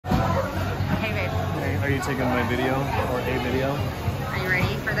you taking my video or a video? Are you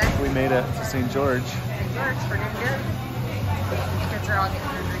ready for this? We made it to St. George. St. George, we're doing good. Kids are all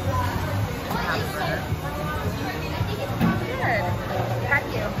getting their drinks. Good. Thank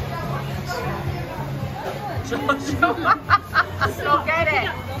you. Go get it.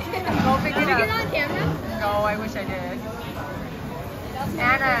 Go pick it up. Did you get on camera? No, I wish I did.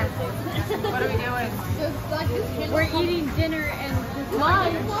 Anna, what are we doing? We're eating dinner and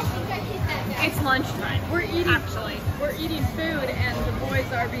lunch. It's lunchtime. We're eating We're eating food and the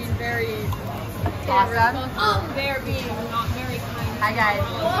boys are being very Awesome. They're being not very kind. Hi guys.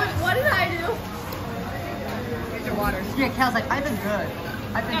 What did I do? Here's your water. Yeah, Kel's like, I've been good.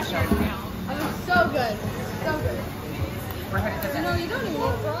 I've been so good. I was so good. So good. We're headed to bed. No, you don't even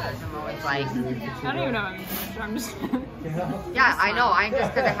need fries. It's like, I don't even know. I'm just. yeah, I know. I'm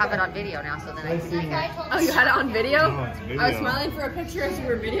just because I have it on video now, so then I can see it. Oh, you had it on video? Oh, it's video. I was smiling for a picture as you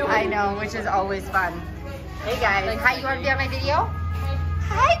were videoing. I know, which is always fun. Hey guys, hi, you want to be on my video?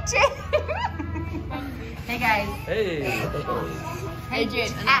 Hi, Jay. Hey guys. Hey. Hey,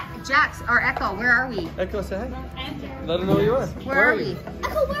 Jade. Jax or Echo, where are we? Echo, say hi. Let them know where you are. Where are we?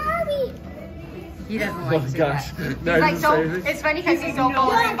 Echo, where are we? He doesn't Oh like my to gosh. do that. No, He's like, just so, say anything. it's funny because he's so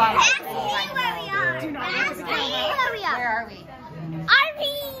boring about it. Ask me where we are. Where are we? RV.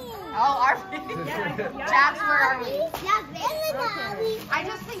 Oh, are we? Jax, where are we? Yeah, I'm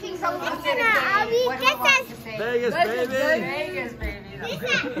just thinking someone was going to Are say, we? what do I want to say? Vegas, baby. Vegas, baby.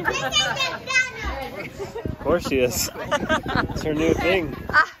 Of course she is. It's her new thing.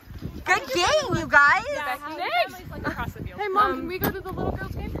 Good game, you guys. Thanks. Hey, Mom, can we go to the little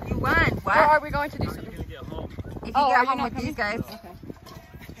girls' game? You won. What? Or are we going to do something? If you get home with these guys.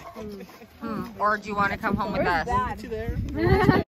 Or do you want to come home with us? You there?